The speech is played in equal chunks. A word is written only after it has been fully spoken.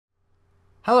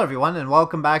Hello everyone and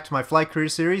welcome back to my flight career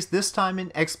series, this time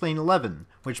in Explain 11,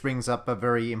 which brings up a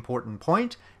very important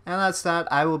point, and that's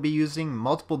that I will be using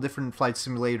multiple different flight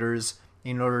simulators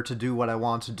in order to do what I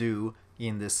want to do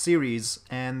in this series,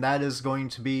 and that is going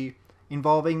to be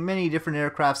involving many different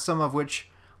aircraft, some of which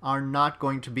are not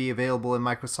going to be available in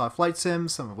Microsoft Flight Sim,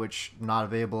 some of which not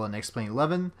available in Explain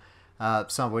 11,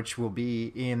 some of which will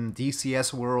be in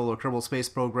DCS World or Kerbal Space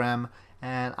Program,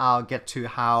 and I'll get to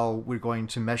how we're going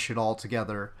to mesh it all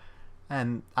together.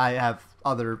 And I have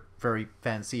other very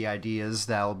fancy ideas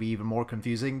that will be even more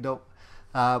confusing, though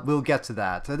we'll get to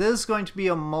that. It is going to be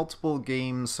a multiple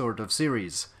game sort of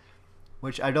series,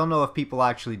 which I don't know if people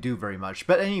actually do very much.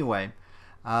 But anyway,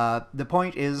 the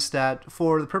point is that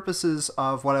for the purposes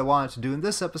of what I wanted to do in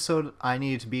this episode, I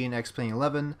needed to be in Explain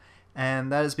 11,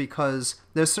 and that is because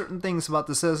there's certain things about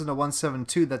the Cessna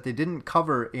 172 that they didn't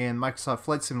cover in Microsoft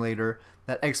Flight Simulator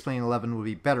that Explain 11 would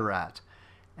be better at.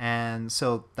 And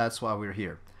so that's why we're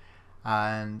here.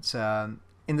 And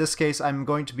in this case, I'm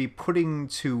going to be putting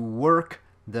to work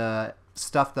the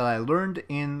stuff that I learned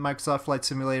in Microsoft Flight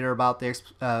Simulator about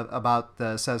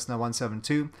the Cessna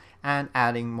 172 and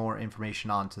adding more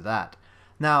information onto that.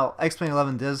 Now, Explain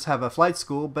 11 does have a flight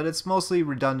school, but it's mostly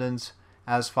redundant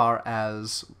as far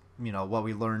as what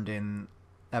we learned in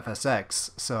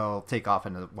FSX, so takeoff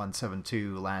in the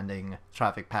 172, landing,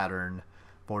 traffic pattern,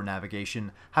 board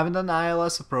navigation. Haven't done the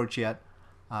ILS approach yet,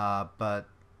 but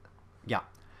yeah,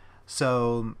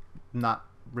 so not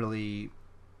really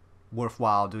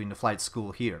worthwhile doing the flight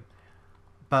school here.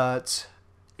 But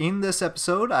in this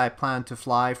episode, I plan to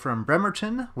fly from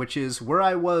Bremerton, which is where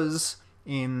I was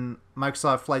in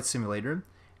Microsoft Flight Simulator,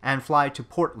 and fly to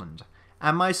Portland.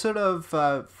 And my sort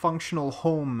of functional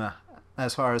home,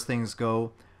 as far as things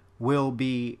go, will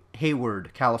be Hayward,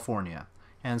 California.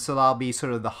 And so that'll be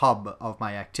sort of the hub of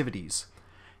my activities.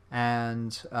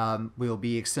 And we'll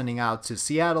be extending out to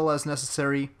Seattle as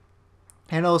necessary,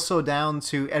 and also down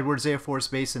to Edwards Air Force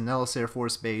Base and Nellis Air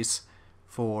Force Base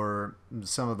for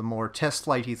some of the more test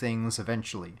flighty things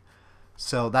eventually.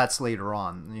 So that's later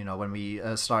on, when we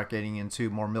start getting into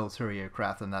more military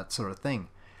aircraft and that sort of thing.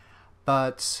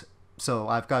 But so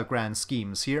I've got grand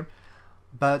schemes here.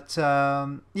 But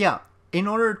yeah, in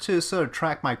order to sort of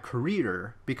track my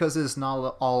career, because it's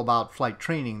not all about flight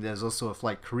training, there's also a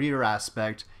flight career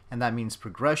aspect, and that means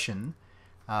progression.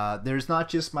 There's not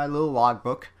just my little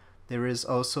logbook. There is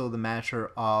also the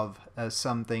matter of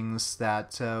some things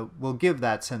that will give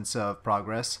that sense of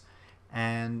progress.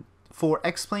 And for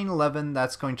Explain 11,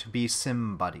 that's going to be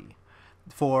SimBuddy.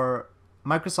 For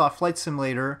Microsoft Flight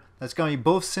Simulator, that's going to be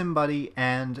both SimBuddy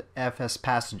and FS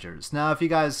Passengers. Now, if you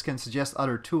guys can suggest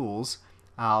other tools,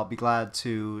 I'll be glad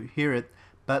to hear it.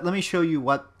 But let me show you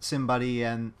what SimBuddy,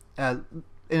 and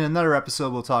in another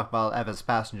episode we'll talk about FS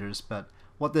Passengers, but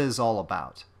what this is all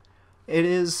about. It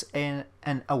is a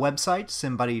website,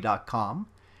 simbuddy.com,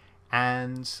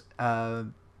 and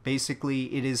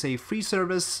basically it is a free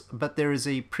service, but there is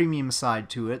a premium side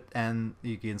to it, and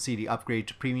you can see the upgrade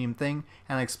to premium thing,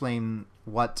 and I explain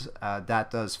what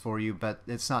that does for you, but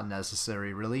it's not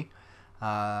necessary really.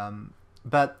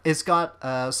 But it's got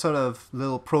a sort of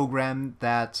little program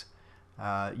that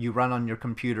you run on your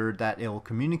computer that it will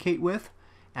communicate with,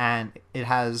 and it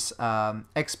has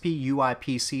XP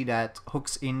UIPC that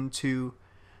hooks into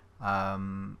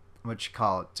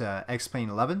Explain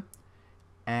 11,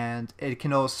 and it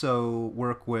can also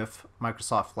work with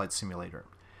Microsoft Flight Simulator.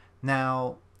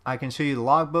 Now I can show you the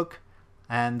logbook,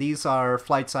 and these are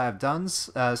flights I have done.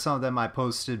 Some of them I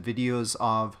posted videos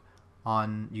of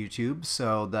on YouTube.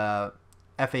 So the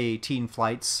FA-18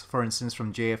 flights, for instance,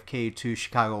 from JFK to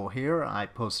Chicago O'Hare, I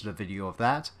posted a video of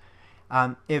that.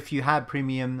 If you had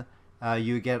premium,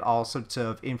 you get all sorts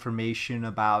of information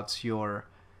about your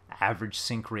average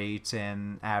sync rate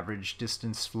and average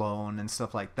distance flown and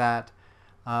stuff like that.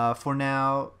 For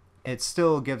now, it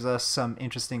still gives us some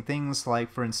interesting things,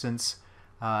 like, for instance,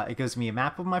 it gives me a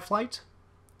map of my flight.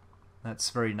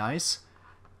 That's very nice.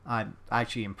 I'm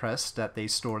actually impressed that they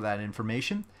store that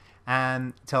information.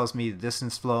 And tells me the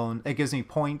distance flown. It gives me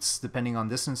points depending on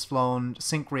distance flown,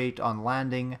 sync rate on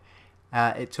landing.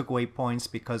 It took away points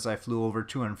because I flew over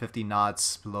 250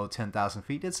 knots below 10,000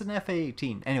 feet. It's an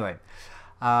FA-18. Anyway,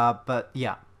 but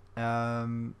yeah,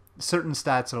 certain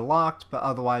stats are locked, but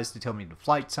otherwise they tell me the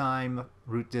flight time,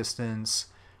 route distance,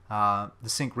 the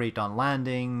sync rate on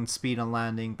landing, speed on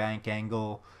landing, bank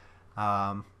angle,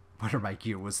 whether my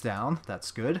gear was down. That's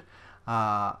good.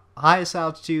 Highest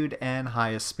altitude and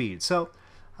highest speed. So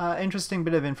interesting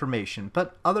bit of information.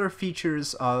 But other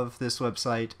features of this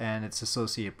website and its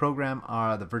associated program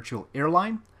are the virtual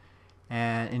airline,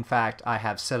 And in fact, I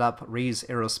have set up Raise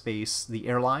Aerospace, the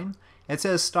airline. It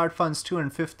says start funds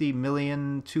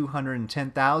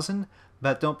 250,210,000,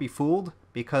 but don't be fooled,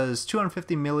 because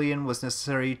 250 million was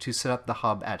necessary to set up the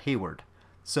hub at Hayward.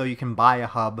 So you can buy a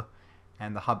hub,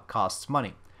 and the hub costs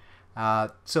money.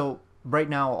 So right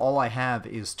now all I have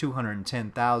is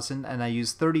 210,000, and I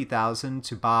used 30,000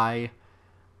 to buy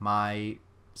my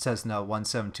Cessna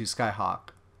 172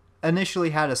 Skyhawk. Initially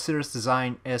had a Cirrus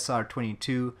Design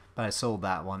SR22, but I sold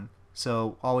that one.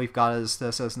 So all we've got is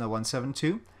the Cessna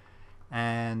 172.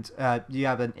 And you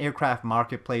have an aircraft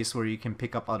marketplace where you can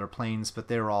pick up other planes, but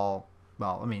they're all,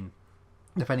 well, I mean,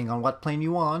 depending on what plane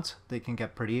you want, they can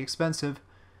get pretty expensive.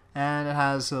 And it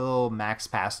has a little max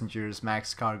passengers,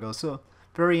 max cargo, so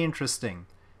very interesting.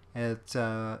 It's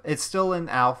still in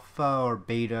alpha or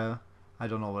beta. I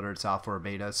don't know whether it's alpha or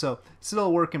beta, so it's still a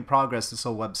work in progress, this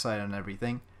whole website and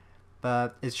everything.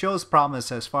 But it shows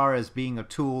promise as far as being a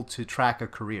tool to track a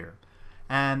career.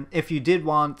 And if you did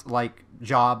want like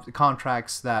job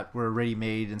contracts that were already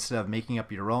made instead of making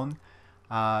up your own,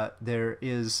 there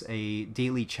is a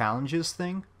daily challenges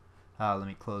thing. Let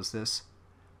me close this.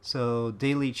 So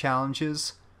daily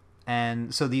challenges,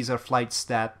 and so these are flights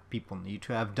that people need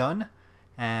to have done,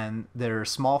 and they're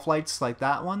small flights like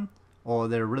that one, or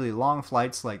they're really long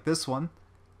flights like this one,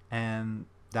 and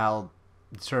that'll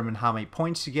determine how many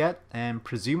points you get, and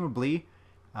presumably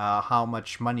how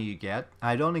much money you get.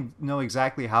 I don't know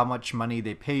exactly how much money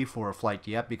they pay for a flight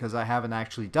yet, because I haven't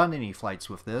actually done any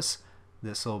flights with this.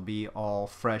 This will be all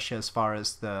fresh as far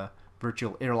as the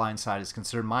virtual airline side is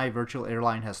concerned. My virtual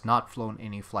airline has not flown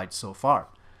any flights so far.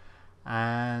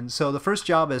 And so the first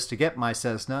job is to get my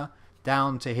Cessna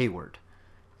down to Hayward.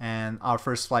 And our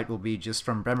first flight will be just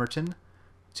from Bremerton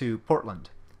to Portland.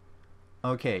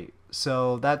 Okay,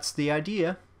 so that's the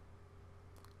idea.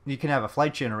 You can have a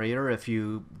flight generator if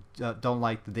you don't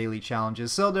like the daily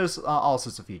challenges. So there's all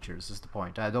sorts of features, is the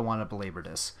point. I don't want to belabor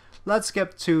this. Let's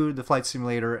get to the flight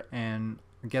simulator and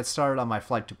get started on my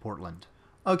flight to Portland.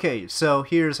 Okay, so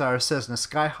here's our Cessna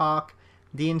Skyhawk.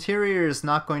 The interior is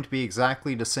not going to be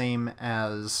exactly the same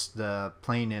as the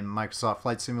plane in Microsoft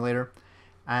Flight Simulator.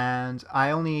 And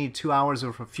I only need 2 hours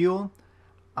worth of fuel.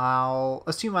 I'll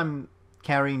assume I'm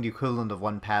carrying the equivalent of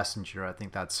 1 passenger. I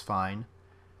think that's fine.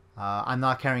 I'm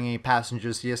not carrying any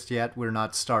passengers just yet. We're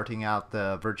not starting out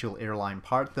the virtual airline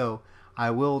part, though I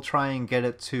will try and get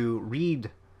it to read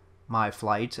my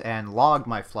flight and log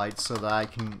my flight so that I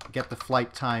can get the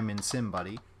flight time in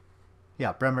SimBuddy.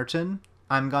 Yeah, Bremerton.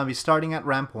 I'm going to be starting at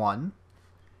ramp 1.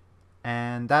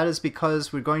 And that is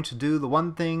because we're going to do the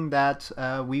one thing that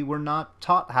we were not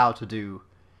taught how to do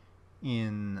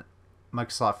in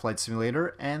Microsoft Flight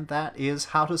Simulator, and that is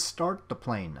how to start the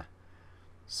plane.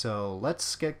 So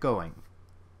let's get going.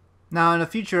 Now in a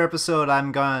future episode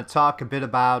I'm going to talk a bit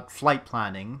about flight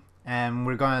planning, and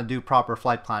we're going to do proper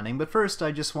flight planning, but first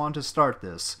I just want to start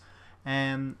this.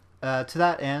 And to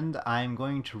that end I'm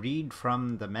going to read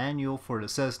from the manual for the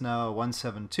Cessna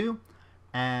 172,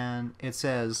 and it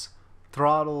says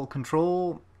throttle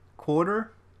control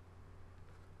quarter,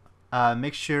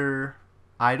 mixture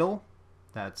idle,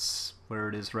 that's where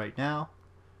it is right now.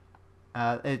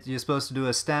 You're supposed to do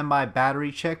a standby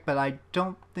battery check, but I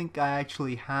don't think I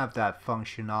actually have that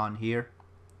function on here.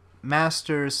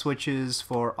 Master switches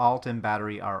for alt and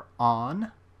battery are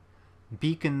on.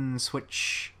 Beacon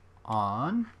switch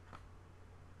on.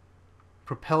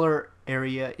 Propeller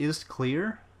area is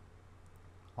clear.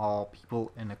 All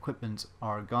people and equipment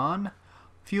are gone.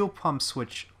 Fuel pump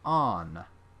switch on.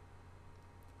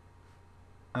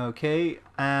 Okay,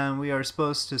 and we are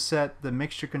supposed to set the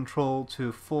mixture control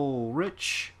to full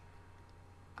rich.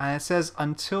 And it says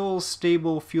until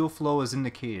stable fuel flow is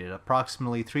indicated,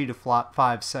 approximately 3 to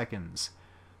 5 seconds.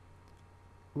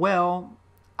 Well,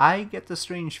 I get the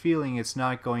strange feeling it's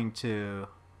not going to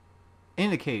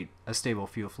indicate a stable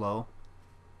fuel flow.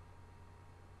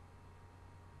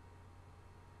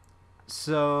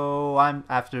 So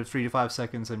after 3 to 5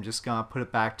 seconds, I'm just gonna put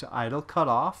it back to idle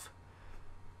cutoff.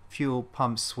 Fuel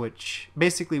pump switch.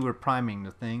 Basically, we're priming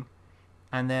the thing.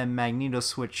 And then magneto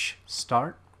switch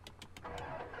start.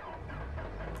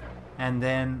 And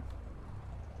then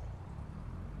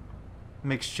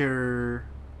mixture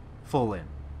full in.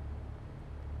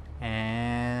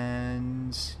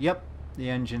 And yep, the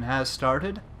engine has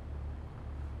started.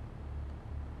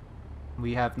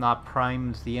 We have not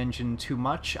primed the engine too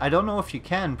much. I don't know if you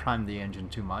can prime the engine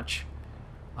too much.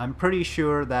 I'm pretty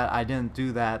sure that I didn't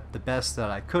do that the best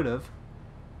that I could have.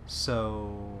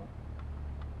 So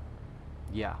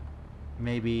yeah,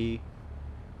 maybe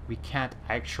we can't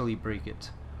actually brake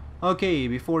it. Okay,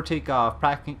 before takeoff,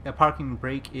 parking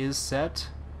brake is set.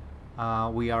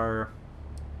 We are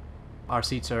our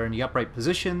seats are in the upright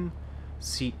position.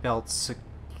 Seat belts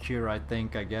secure, I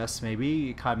guess,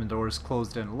 maybe. Cabin doors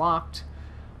closed and locked.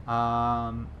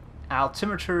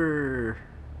 Altimeter,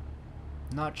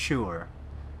 not sure.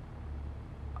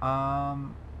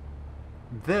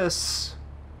 This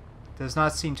does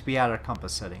not seem to be at our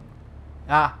compass setting.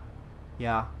 Ah,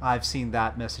 yeah, I've seen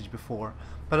that message before,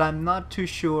 but I'm not too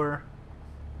sure.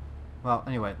 Well,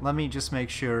 anyway, let me just make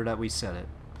sure that we set it.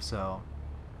 So,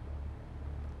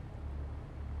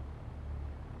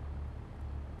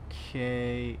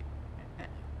 okay,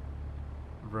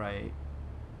 right.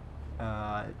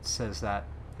 It says that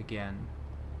again.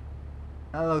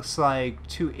 That looks like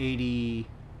 280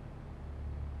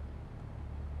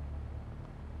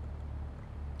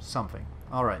 something.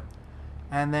 Alright.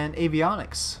 And then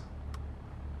avionics.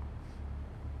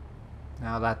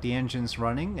 Now that the engine's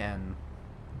running and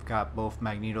we've got both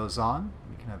magnetos on,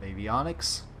 we can have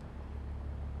avionics.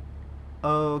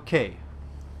 Okay.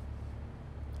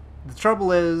 The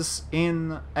trouble is,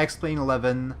 in X-Plane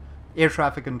 11, air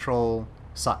traffic control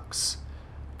sucks.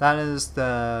 That is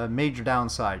the major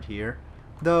downside here.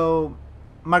 Though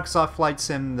Microsoft Flight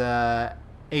Sim, the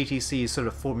ATC is sort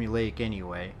of formulaic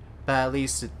anyway, but at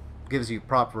least it gives you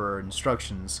proper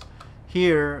instructions.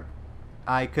 Here,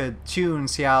 I could tune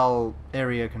Seattle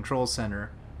Area Control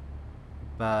Center,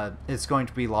 but it's going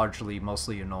to be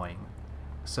mostly annoying.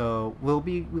 So we'll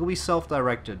be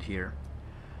self-directed here,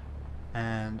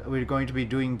 and we're going to be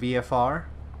doing VFR,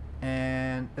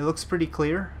 and it looks pretty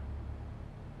clear.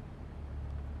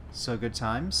 So good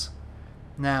times.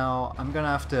 Now I'm gonna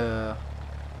have to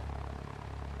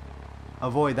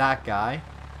avoid that guy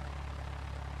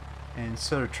and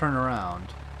sort of turn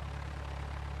around.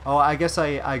 Oh, I guess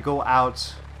I go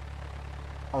out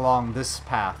along this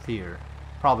path here.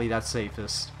 Probably that's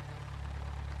safest.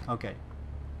 Okay.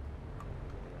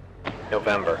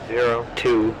 November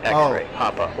 02 X-ray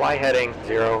Papa. Fly heading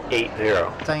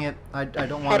 080. Dang it, I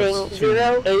don't want heading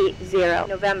to... 080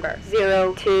 November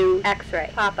 02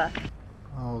 X-ray Papa.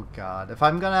 Oh god, if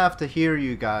I'm gonna have to hear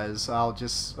you guys, I'll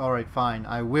just... Alright, fine,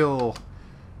 I will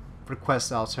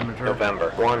request altimeter.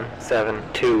 November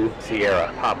 172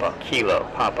 Sierra Papa Kilo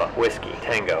Papa Whiskey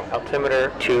Tango.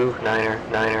 Altimeter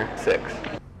 2996.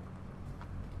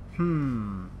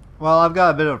 Well, I've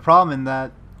got a bit of a problem in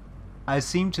that I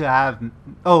seem to have...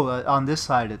 Oh, on this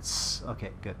side it's... Okay,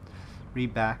 good.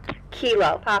 Read back.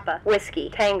 Kilo Papa Whiskey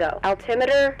Tango.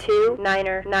 Altimeter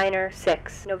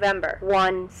 2996. November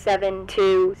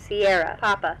 172 Sierra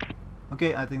Papa.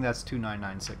 Okay, I think that's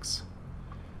 2996.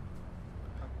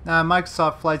 Now,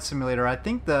 Microsoft Flight Simulator, I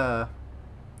think the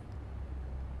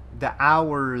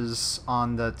hours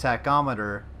on the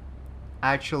tachometer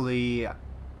actually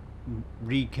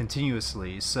read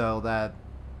continuously, so that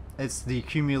it's the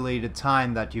accumulated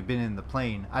time that you've been in the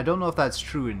plane. I don't know if that's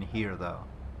true in here, though.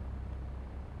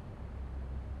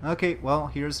 Okay, well,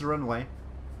 here's the runway.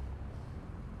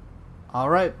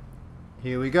 Alright,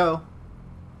 here we go.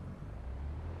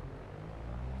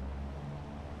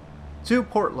 To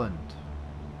Portland.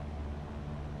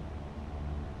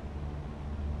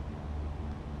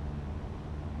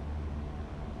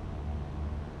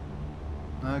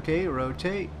 Okay,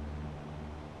 rotate.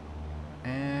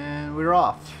 And we're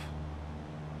off.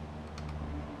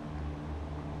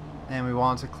 And we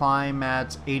want to climb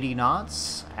at 80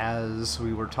 knots, as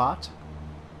we were taught.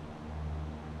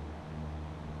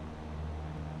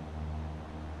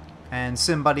 And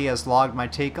SimBuddy has logged my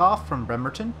takeoff from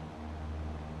Bremerton.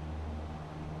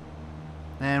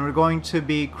 And we're going to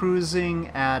be cruising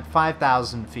at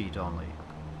 5,000 feet only.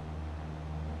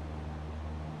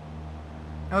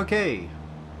 Okay,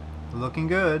 looking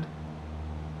good.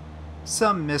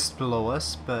 Some mist below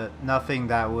us, but nothing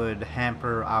that would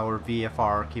hamper our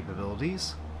VFR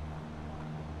capabilities.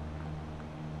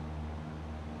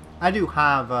 I do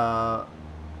have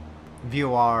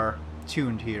VOR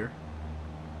tuned here.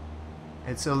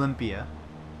 It's Olympia.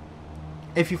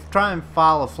 If you try and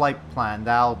file a flight plan,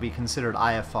 that'll be considered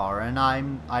IFR, and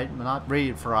I'm not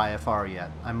rated for IFR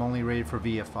yet. I'm only rated for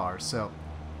VFR, so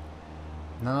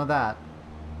none of that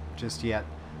just yet.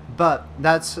 But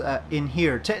that's in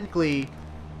here. Technically,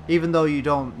 even though you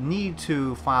don't need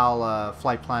to file a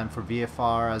flight plan for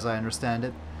VFR, as I understand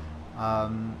it,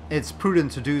 it's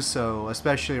prudent to do so,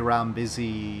 especially around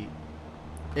busy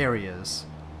areas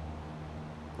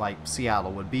like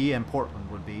Seattle would be and Portland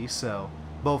would be. So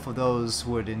both of those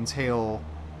would entail,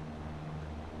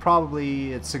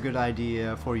 probably it's a good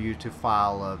idea for you to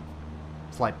file a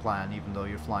flight plan even though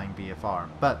you're flying VFR.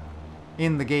 But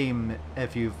in the game,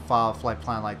 if you file a flight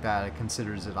plan like that, it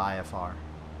considers it IFR.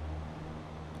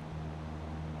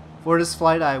 For this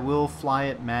flight, I will fly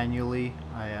it manually.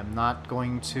 I am not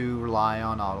going to rely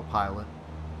on autopilot.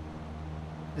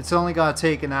 It's only going to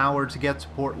take an hour to get to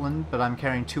Portland, but I'm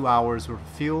carrying 2 hours worth of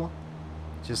fuel,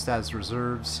 just as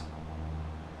reserves.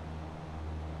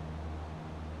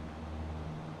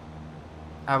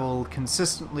 I will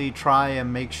consistently try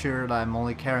and make sure that I'm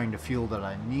only carrying the fuel that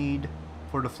I need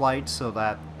for the flight, so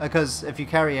that, because if you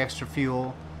carry extra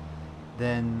fuel,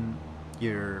 then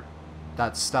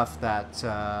that's stuff that's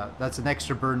an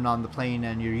extra burden on the plane,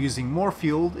 and you're using more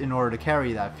fuel in order to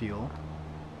carry that fuel,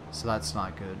 so that's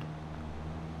not good.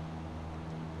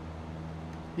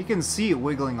 You can see it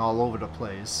wiggling all over the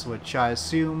place, which I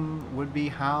assume would be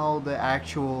how the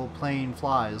actual plane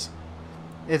flies.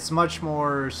 It's much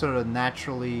more sort of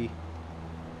naturally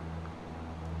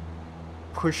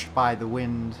pushed by the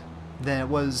wind than it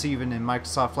was even in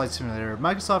Microsoft Flight Simulator.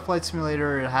 Microsoft Flight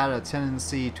Simulator, it had a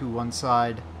tendency to one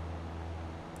side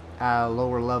at a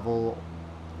lower level,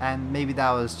 and maybe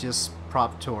that was just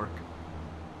prop torque.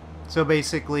 So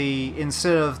basically,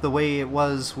 instead of the way it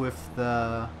was with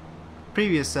the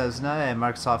previous Cessna and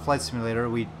Microsoft Flight Simulator,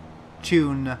 we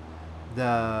tune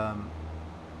the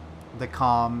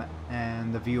comm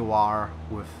and the VOR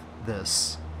with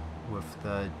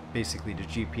basically the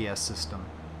GPS system.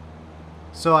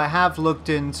 So I have looked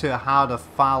into how to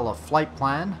file a flight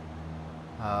plan,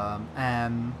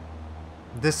 and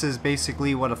this is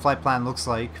basically what a flight plan looks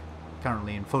like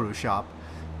currently in Photoshop.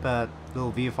 But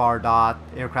little VFR dot,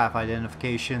 aircraft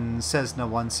identification, Cessna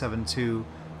 172,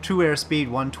 true airspeed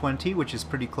 120, which is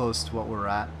pretty close to what we're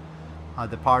at.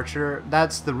 Departure,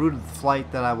 that's the route of the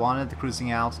flight that I wanted, the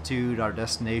cruising altitude, our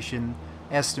destination,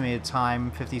 estimated time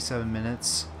 57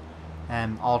 minutes,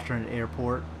 and alternate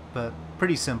airport, but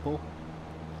pretty simple.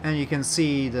 And you can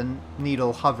see the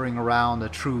needle hovering around a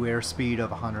true airspeed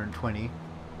of 120,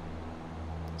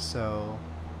 so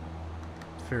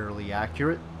fairly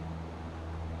accurate.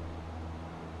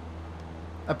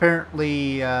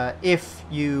 Apparently, if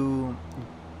you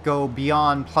go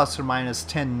beyond plus or minus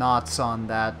 10 knots on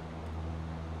that,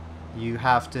 you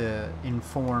have to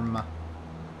inform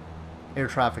air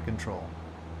traffic control.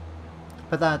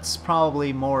 But that's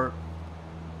probably more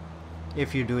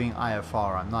if you're doing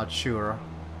IFR. I'm not sure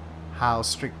how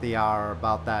strict they are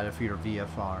about that if you're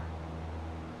VFR.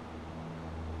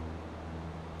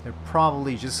 They're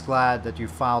probably just glad that you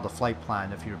filed a flight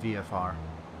plan if you're VFR.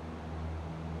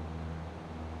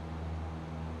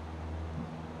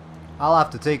 I'll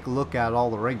have to take a look at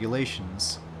all the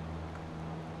regulations.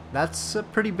 That's a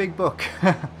pretty big book.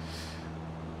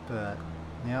 But,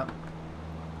 yep.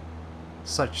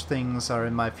 Such things are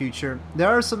in my future. There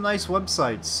are some nice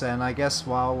websites, and I guess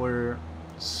while we're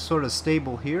sort of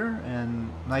stable here and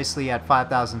nicely at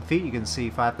 5,000 feet, you can see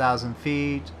 5,000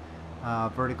 feet,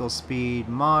 vertical speed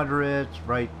moderate,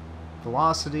 right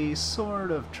velocity,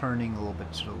 sort of turning a little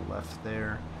bit to the left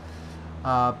there.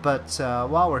 But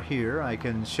while we're here, I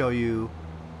can show you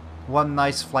one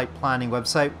nice flight planning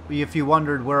website. If you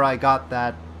wondered where I got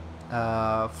that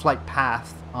flight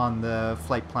path on the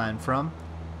flight plan from,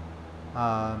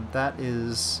 that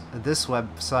is this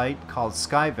website called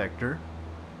SkyVector,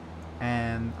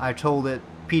 and I told it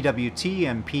PWT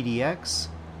and PDX.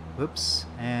 Whoops.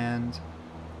 And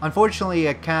unfortunately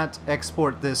I can't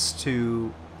export this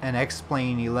to an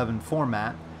Explain 11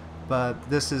 format, but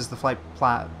this is the flight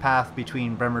path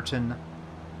between Bremerton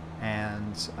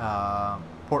and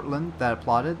Portland that I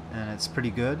plotted, and it's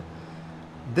pretty good.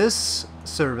 This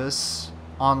service,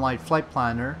 Online Flight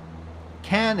Planner,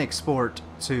 can export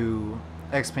to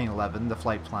Explain 11, the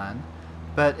flight plan,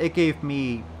 but it gave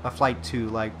me a flight to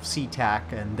like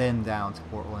SeaTac and then down to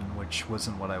Portland, which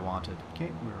wasn't what I wanted.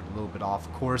 Okay, we're a little bit off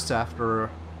course after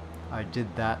I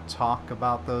did that talk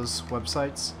about those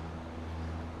websites.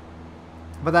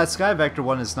 But that SkyVector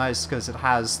one is nice because it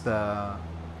has the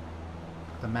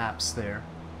maps there.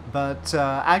 But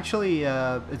actually,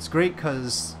 it's great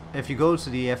because if you go to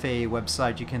the FAA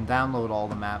website, you can download all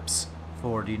the maps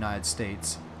for the United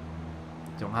States.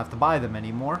 You don't have to buy them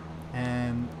anymore,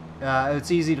 and it's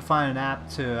easy to find an app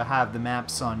to have the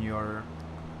maps on your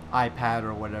iPad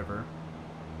or whatever.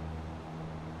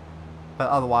 But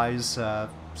otherwise,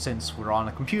 since we're on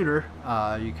a computer,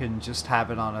 you can just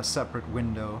have it on a separate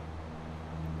window.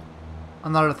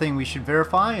 Another thing we should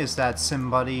verify is that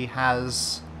SimBuddy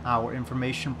has our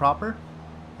information proper,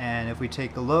 and if we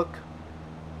take a look,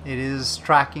 it is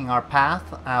tracking our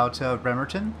path out of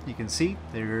Bremerton. You can see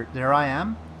there I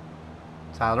am,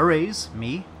 Tyler Ray's,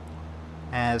 me,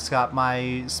 and it's got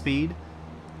my speed.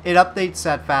 It updates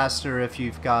that faster if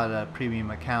you've got a premium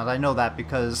account. I know that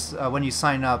because when you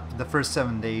sign up the first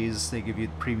 7 days they give you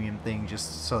the premium thing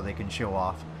just so they can show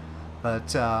off.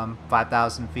 But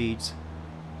 5,000 feet,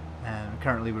 and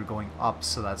currently we're going up,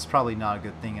 so that's probably not a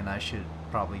good thing, and I should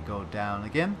probably go down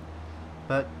again.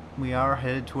 But we are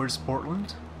headed towards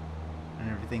Portland, and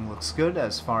everything looks good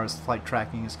as far as flight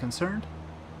tracking is concerned.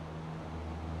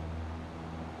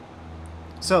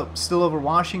 So, still over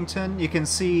Washington. You can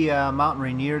see Mount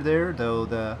Rainier there, though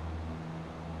the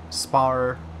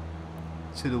spar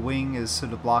to the wing is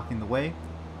sort of blocking the way.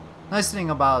 Nice thing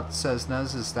about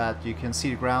Cessnas is that you can see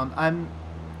the ground.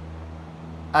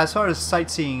 As far as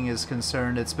sightseeing is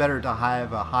concerned, it's better to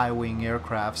have a high wing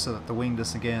aircraft so that the wing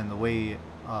doesn't get in the way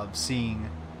of seeing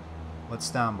what's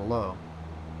down below.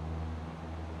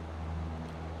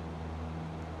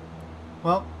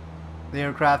 Well, the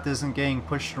aircraft isn't getting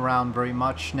pushed around very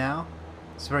much now.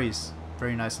 It's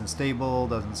very nice and stable.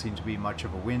 Doesn't seem to be much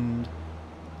of a wind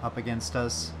up against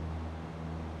us.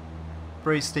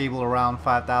 Very stable around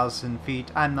 5,000 feet.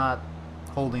 I'm not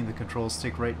holding the control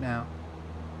stick right now.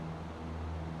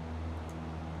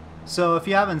 So if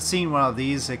you haven't seen one of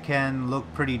these, it can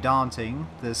look pretty daunting.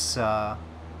 This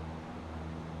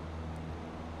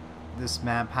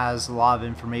map has a lot of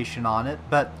information on it,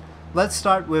 but let's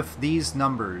start with these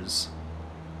numbers.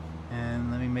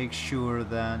 And let me make sure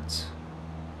that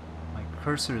my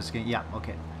cursor is getting... yeah,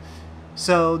 okay.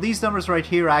 So these numbers right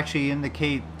here actually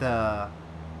indicate the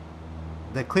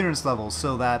clearance level,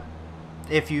 so that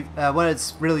if you what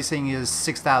it's really saying is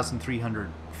 6,300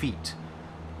 feet,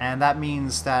 and that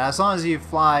means that as long as you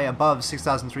fly above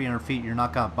 6,300 feet, you're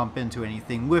not gonna bump into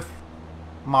anything with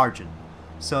margin.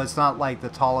 So it's not like the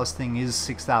tallest thing is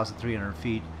 6,300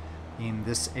 feet in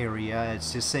this area.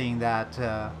 It's just saying that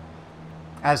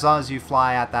as long as you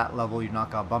fly at that level, you're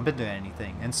not gonna bump into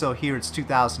anything. And so here it's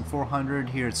 2,400,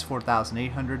 here it's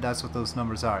 4,800. That's what those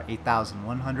numbers are,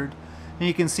 8,100. And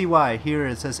you can see why. Here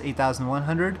it says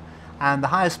 8,100, and the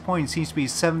highest point seems to be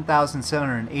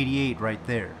 7,788 right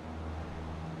there.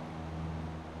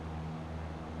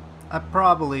 I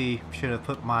probably should have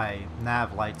put my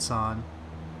nav lights on.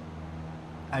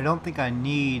 I don't think I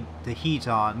need the heat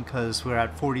on because we're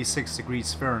at 46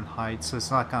 degrees Fahrenheit, so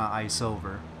it's not going to ice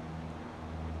over.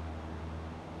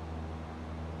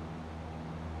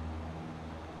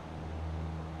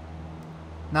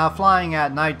 Now, flying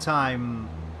at nighttime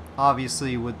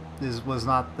obviously was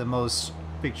not the most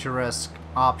picturesque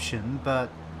option, but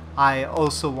I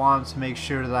also want to make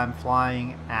sure that I'm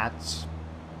flying at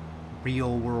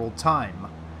real world time.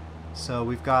 So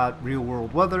we've got real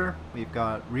world weather, we've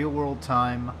got real world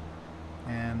time,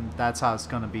 and that's how it's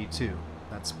going to be too.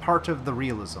 That's part of the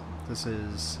realism. This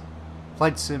is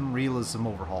flight sim realism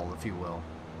overhaul, if you will.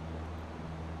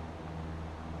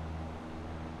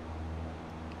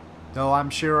 Though I'm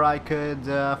sure I could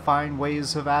find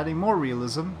ways of adding more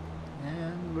realism,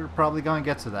 and we're probably going to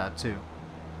get to that too.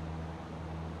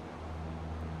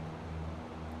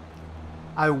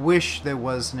 I wish there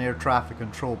was an air traffic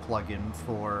control plugin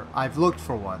for... I've looked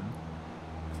for one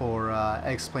for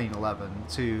X-Plane 11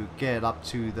 to get up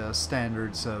to the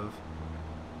standards of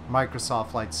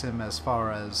Microsoft Flight Sim as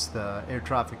far as the air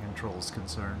traffic control is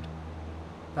concerned.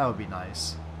 That would be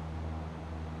nice.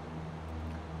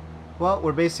 Well,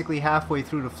 we're basically halfway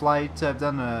through the flight. I've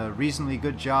done a reasonably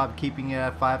good job keeping it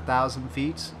at 5,000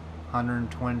 feet,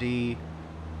 120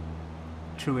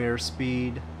 true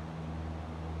airspeed,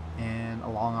 and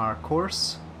along our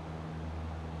course.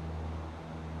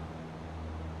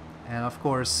 And of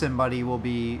course, somebody will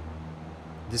be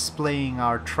displaying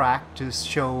our track to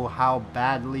show how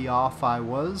badly off I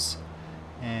was.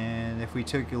 And if we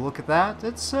take a look at that,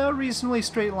 it's a reasonably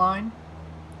straight line.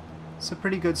 It's a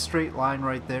pretty good straight line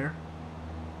right there.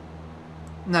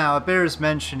 Now, it bears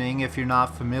mentioning, if you're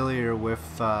not familiar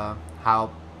with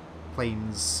how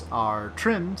planes are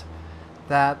trimmed,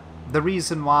 that the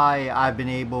reason why I've been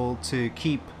able to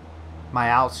keep my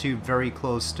altitude very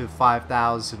close to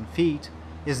 5,000 feet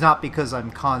is not because I'm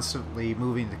constantly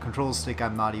moving the control stick,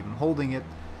 I'm not even holding it.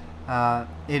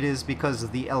 It is because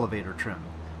of the elevator trim.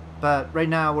 But right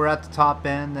now we're at the top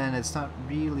end and it's not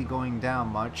really going down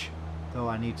much, though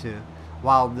I need to...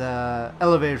 While the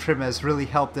elevator trim has really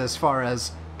helped as far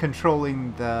as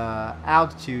controlling the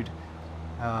altitude,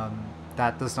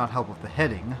 that does not help with the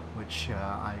heading, which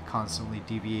I constantly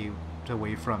deviate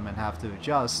away from and have to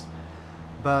adjust.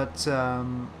 But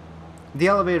the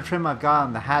elevator trim I've got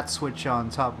on the hat switch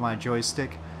on top of my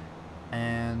joystick,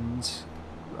 and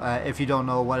if you don't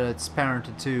know what it's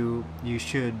parented to, you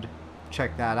should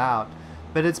check that out.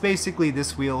 But it's basically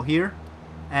this wheel here,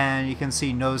 and you can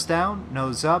see nose down,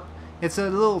 nose up. It's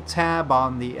a little tab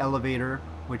on the elevator,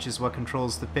 which is what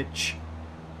controls the pitch,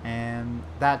 and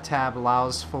that tab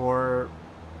allows for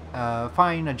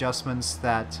fine adjustments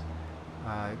that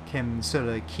can sort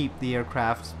of keep the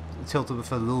aircraft tilted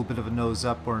with a little bit of a nose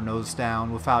up or a nose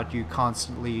down without you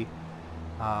constantly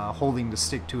holding the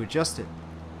stick to adjust it.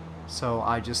 So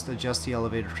I just adjust the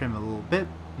elevator trim a little bit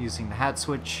using the hat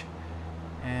switch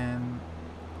and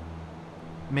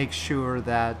make sure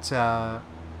that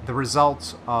the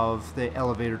result of the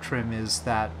elevator trim is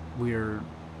that we're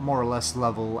more or less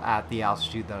level at the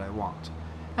altitude that I want.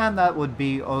 And that would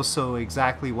be also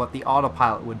exactly what the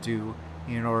autopilot would do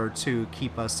in order to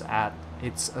keep us at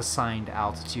its assigned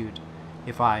altitude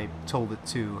if I told it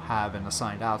to have an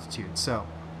assigned altitude. So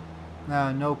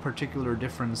no particular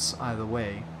difference either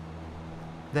way.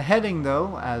 The heading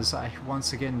though, as I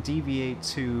once again deviate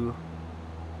to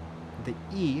the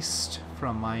east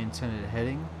from my intended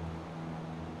heading,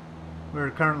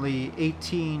 we're currently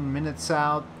 18 minutes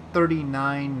out,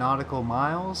 39 nautical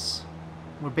miles.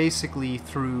 We're basically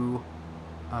through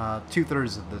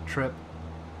 2/3 of the trip.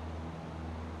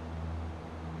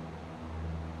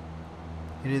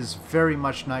 It is very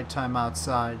much nighttime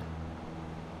outside.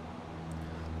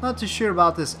 Not too sure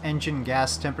about this engine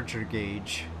gas temperature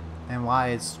gauge and why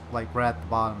it's like right at the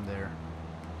bottom there.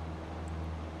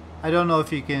 I don't know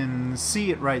if you can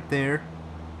see it right there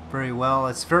very well.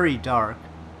 It's very dark,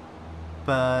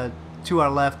 but to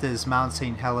our left is Mount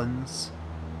St. Helens.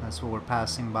 That's what we're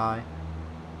passing by.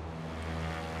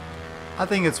 I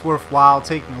think it's worthwhile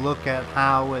taking a look at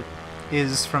how it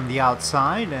is from the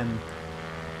outside, and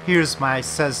here's my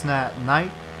Cessna at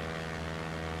night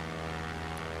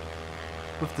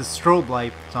with the strobe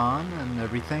lights on and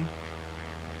everything.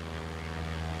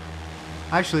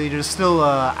 Actually, there's still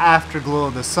an afterglow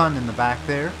of the sun in the back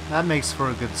there. That makes for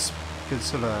a good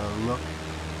sort of look.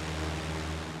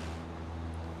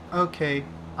 Okay,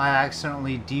 I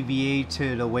accidentally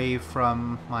deviated away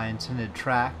from my intended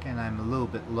track and I'm a little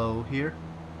bit low here.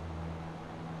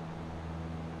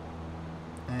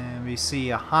 And we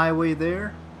see a highway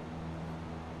there.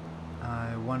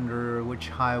 I wonder which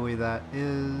highway that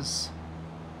is.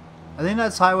 I think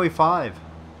that's Highway 5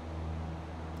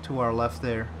 to our left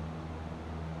there.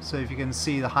 So if you can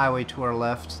see the highway to our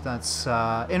left, that's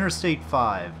Interstate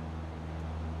 5.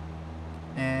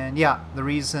 And yeah, the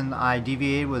reason I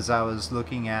deviated was I was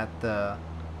looking at the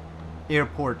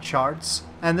airport charts.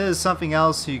 And this is something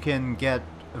else you can get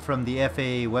from the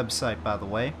FAA website, by the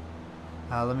way.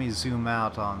 Let me zoom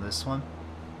out on this one.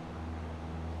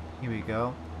 Here we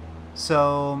go.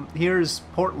 So here's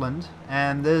Portland,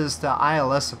 and this is the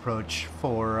ILS approach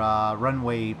for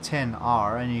runway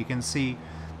 10R, and you can see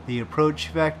the approach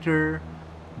vector,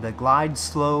 the glide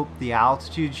slope, the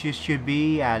altitude you should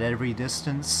be at every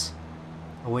distance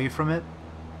away from it.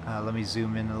 Let me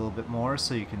zoom in a little bit more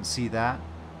so you can see that.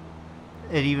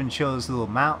 It even shows little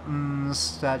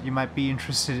mountains that you might be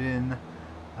interested in,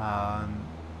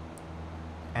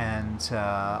 and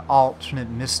alternate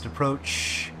missed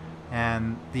approach,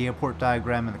 and the airport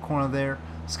diagram in the corner there.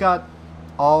 It's got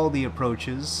all the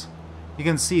approaches. You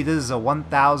can see this is a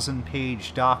 1,000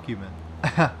 page document.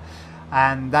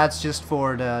 And that's just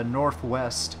for the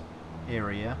northwest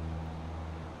area.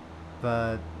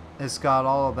 But it's got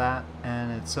all of that,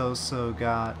 and it's also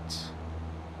got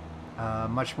a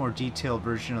much more detailed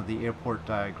version of the airport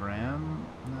diagram.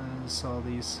 All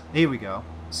these. Here we go.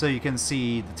 So you can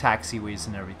see the taxiways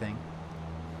and everything.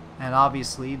 And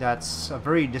obviously that's a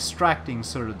very distracting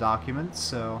sort of document,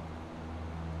 so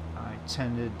I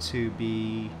tended to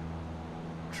be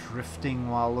drifting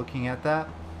while looking at that.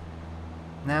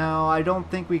 Now, I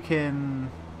don't think we can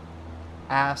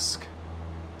ask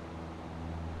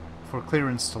for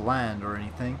clearance to land or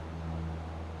anything.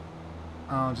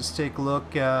 I'll just take a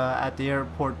look at the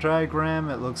airport diagram.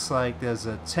 It looks like there's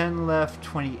a 10 left,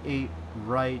 28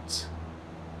 right,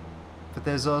 but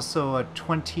there's also a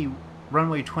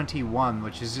runway 21,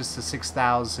 which is just a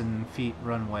 6,000 feet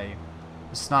runway.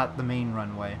 It's not the main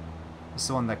runway. It's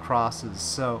the one that crosses.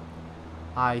 So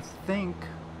I think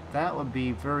that would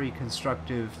be very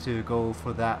constructive to go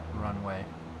for that runway.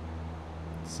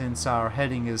 Since our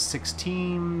heading is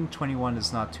 16, 21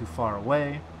 is not too far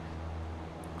away.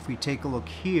 If we take a look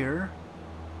here,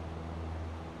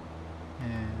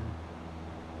 and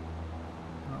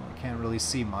well, we can't really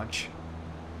see much.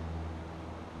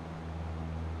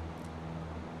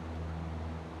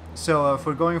 So if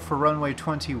we're going for runway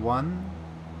 21,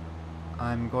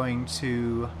 I'm going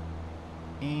to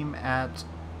aim at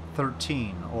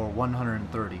 13 or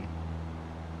 130.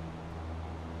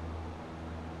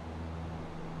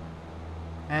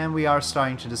 And we are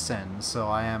starting to descend, so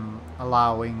I am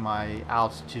allowing my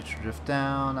altitude to drift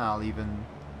down. I'll even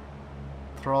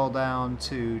throttle down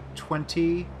to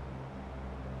 2000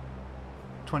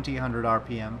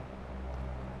 RPM.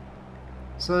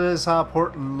 So that is how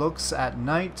Portland looks at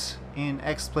night in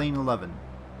X-Plane 11.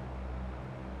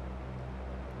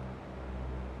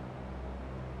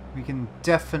 We can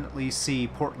definitely see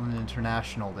Portland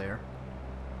International there.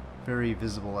 Very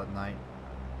visible at night.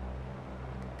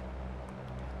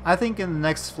 I think in the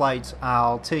next flight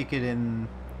I'll take it in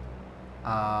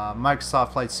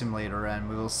Microsoft Flight Simulator and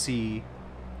we will see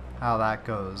how that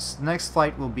goes. The next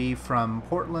flight will be from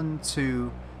Portland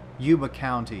to Yuba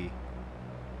County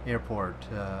Airport,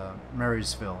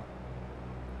 Marysville.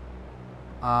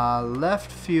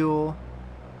 Left fuel.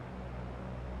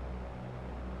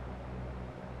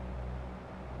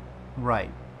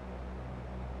 Right.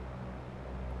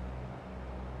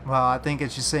 Well, I think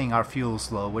it's just saying our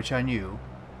fuel's low, which I knew.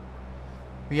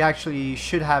 We actually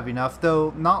should have enough,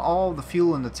 though not all the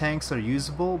fuel in the tanks are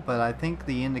usable, but I think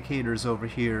the indicators over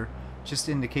here just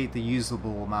indicate the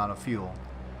usable amount of fuel.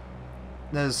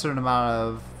 There's a certain amount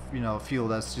of, fuel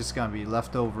that's just going to be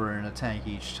left over in a tank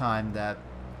each time that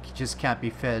just can't be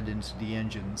fed into the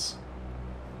engines.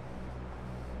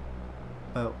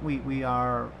 But we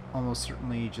are almost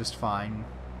certainly just fine,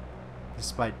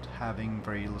 despite having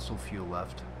very little fuel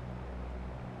left.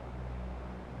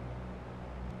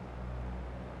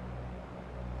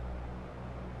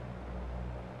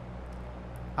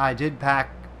 I did pack,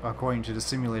 according to the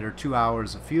simulator, 2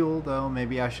 hours of fuel, though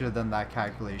maybe I should have done that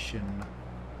calculation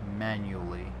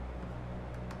manually.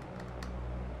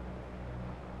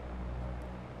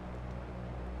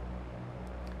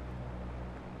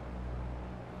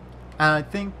 And I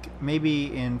think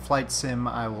maybe in Flight Sim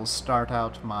I will start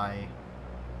out my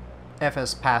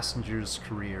FS Passenger's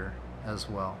career as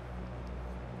well.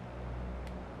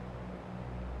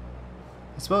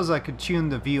 I suppose I could tune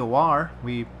the VOR.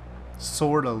 We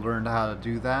sorta learned how to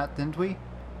do that, didn't we?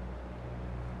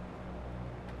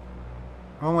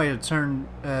 One way to tune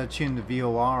the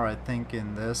VOR, I think,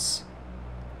 in this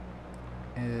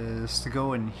is to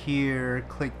go in here,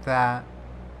 click that,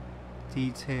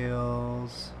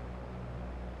 details,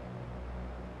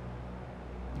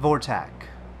 Vortac,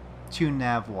 tune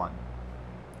nav 1.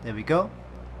 There we go.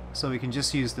 So we can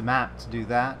just use the map to do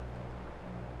that.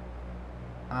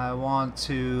 I want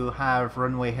to have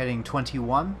runway heading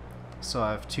 21, so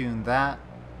I've tuned that.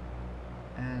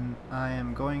 And I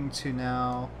am going to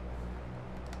now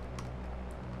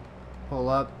pull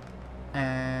up,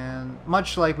 and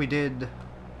much like we did,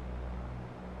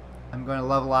 I'm going to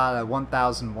level out at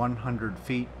 1,100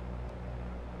 feet.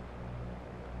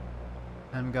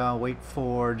 I'm gonna wait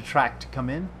for the track to come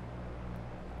in.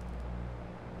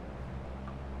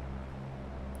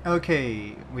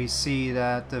 Okay, we see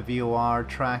that the VOR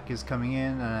track is coming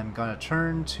in, and I'm gonna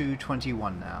turn to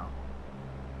 21 now.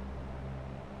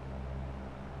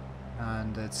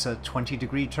 And it's a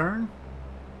 20-degree turn.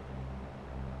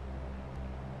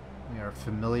 We are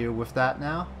familiar with that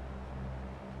now.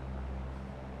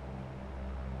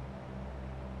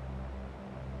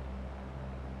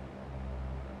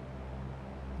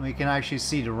 We can actually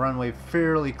see the runway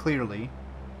fairly clearly.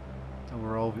 So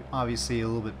we're obviously a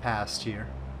little bit past here.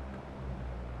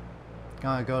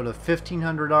 Gonna go to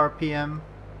 1500 RPM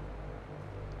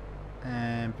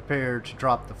and prepare to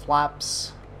drop the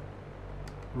flaps.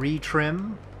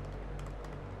 Retrim.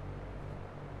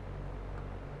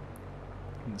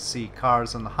 You can see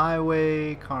cars on the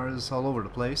highway, cars all over the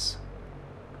place.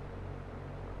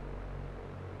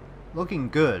 Looking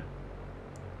good.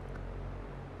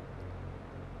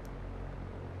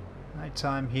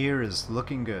 Nighttime here is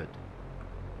looking good.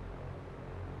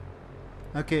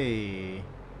 Okay,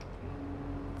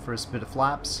 first bit of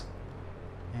flaps,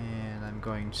 and I'm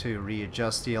going to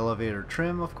readjust the elevator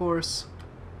trim, of course.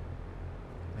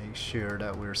 Make sure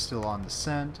that we're still on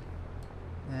descent,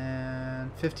 and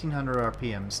 1500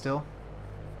 RPM still.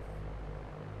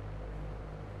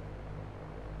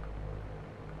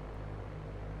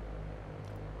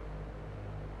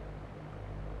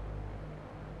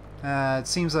 It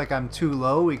seems like I'm too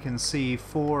low. We can see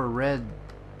 4 red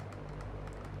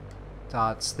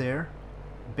dots there.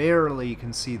 Barely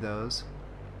can see those.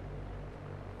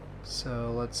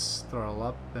 So let's throttle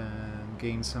up and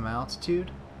gain some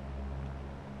altitude.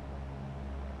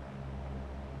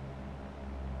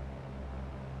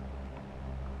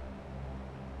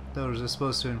 Those are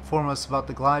supposed to inform us about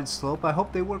the glide slope. I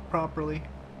hope they work properly.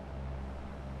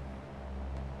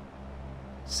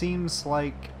 Seems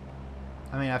like,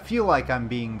 I feel like I'm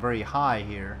being very high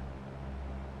here,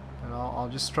 but I'll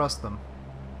just trust them.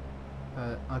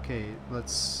 Okay,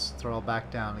 let's throttle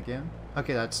back down again.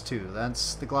 Okay, that's 2.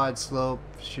 That's the glide slope.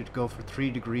 Should go for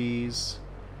 3 degrees.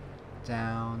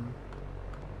 Down.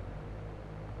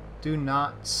 Do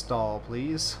not stall,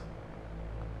 please.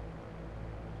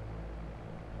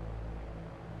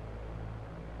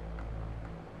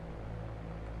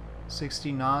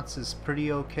 60 knots is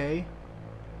pretty okay.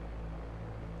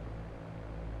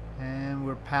 And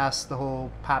we're past the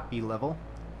whole Pappy level.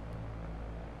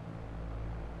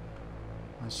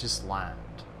 Let's just land.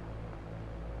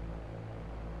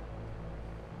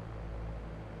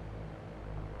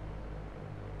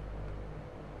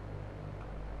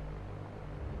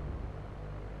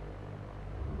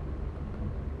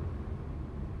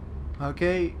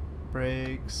 Okay,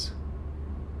 brakes.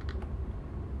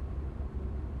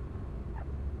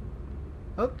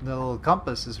 Oh, the little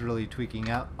compass is really tweaking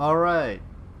out. Alright.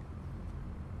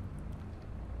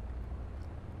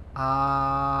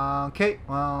 Okay,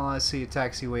 well, I see a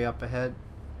taxiway up ahead.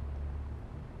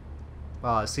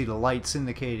 Well, I see the lights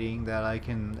indicating that I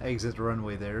can exit the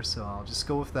runway there, so I'll just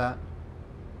go with that.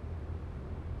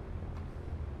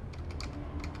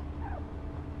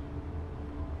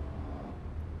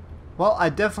 Well, I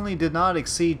definitely did not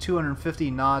exceed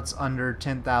 250 knots under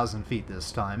 10,000 feet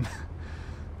this time.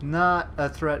 Not a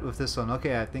threat with this one.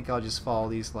 Okay, I think I'll just follow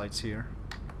these lights here.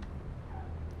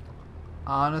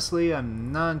 Honestly,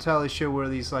 I'm not entirely sure where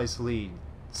these lights lead.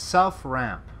 South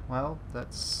ramp. Well,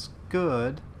 that's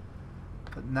good.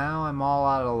 But now I'm all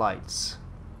out of lights.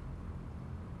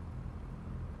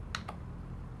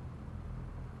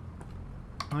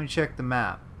 Let me check the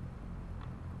map.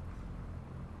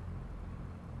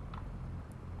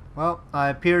 Well, I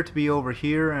appear to be over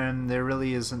here, and there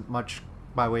really isn't much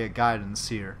by way of guidance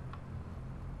here.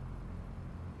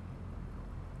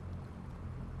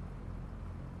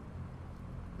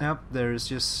 Yep, there's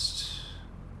just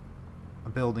a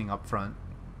building up front.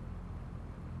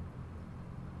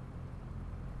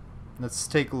 Let's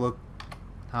take a look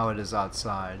how it is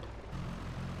outside.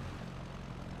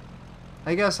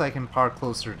 I guess I can park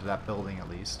closer to that building at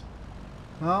least.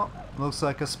 Well, looks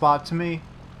like a spot to me.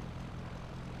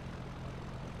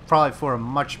 Probably for a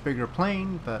much bigger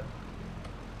plane, but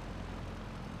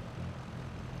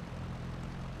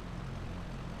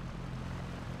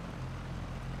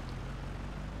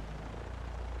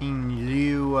in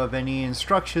lieu of any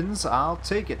instructions, I'll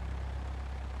take it.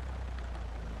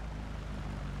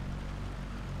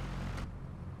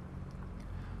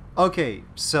 Okay,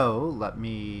 so let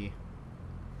me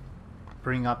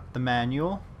bring up the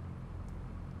manual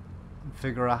and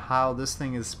figure out how this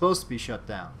thing is supposed to be shut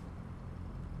down.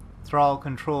 Throttle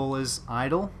control is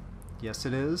idle. Yes,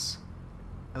 it is.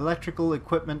 Electrical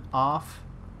equipment off.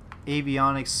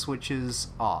 Avionics switches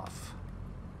off.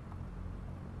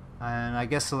 And I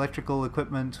guess electrical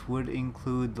equipment would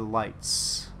include the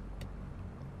lights.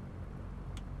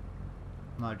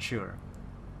 Not sure.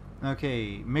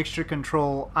 Okay, mixture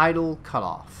control idle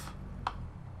cutoff.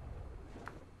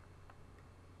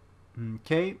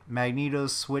 Okay, magneto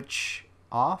switch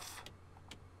off.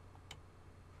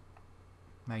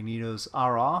 Magnetos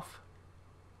are off.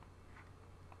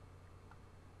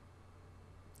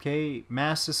 Okay,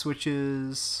 master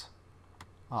switches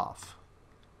off.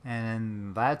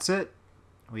 And that's it.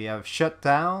 We have shut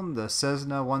down the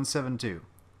Cessna 172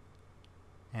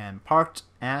 and parked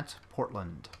at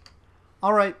Portland.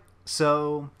 Alright,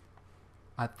 so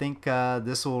I think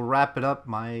this will wrap it up.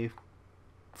 My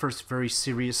first very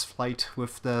serious flight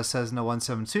with the Cessna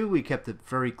 172. We kept it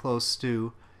very close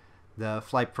to the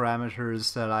flight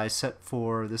parameters that I set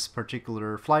for this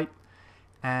particular flight.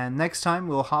 And next time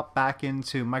we'll hop back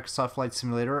into Microsoft Flight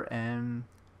Simulator and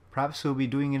perhaps we'll be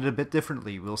doing it a bit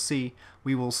differently. We'll see.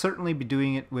 We will certainly be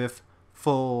doing it with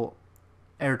full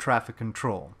air traffic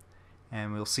control.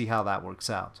 And we'll see how that works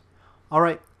out.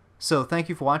 Alright, so thank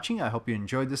you for watching. I hope you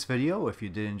enjoyed this video. If you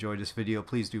did enjoy this video,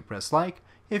 please do press like.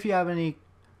 If you have any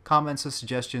comments or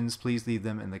suggestions, please leave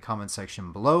them in the comment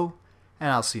section below.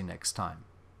 And I'll see you next time.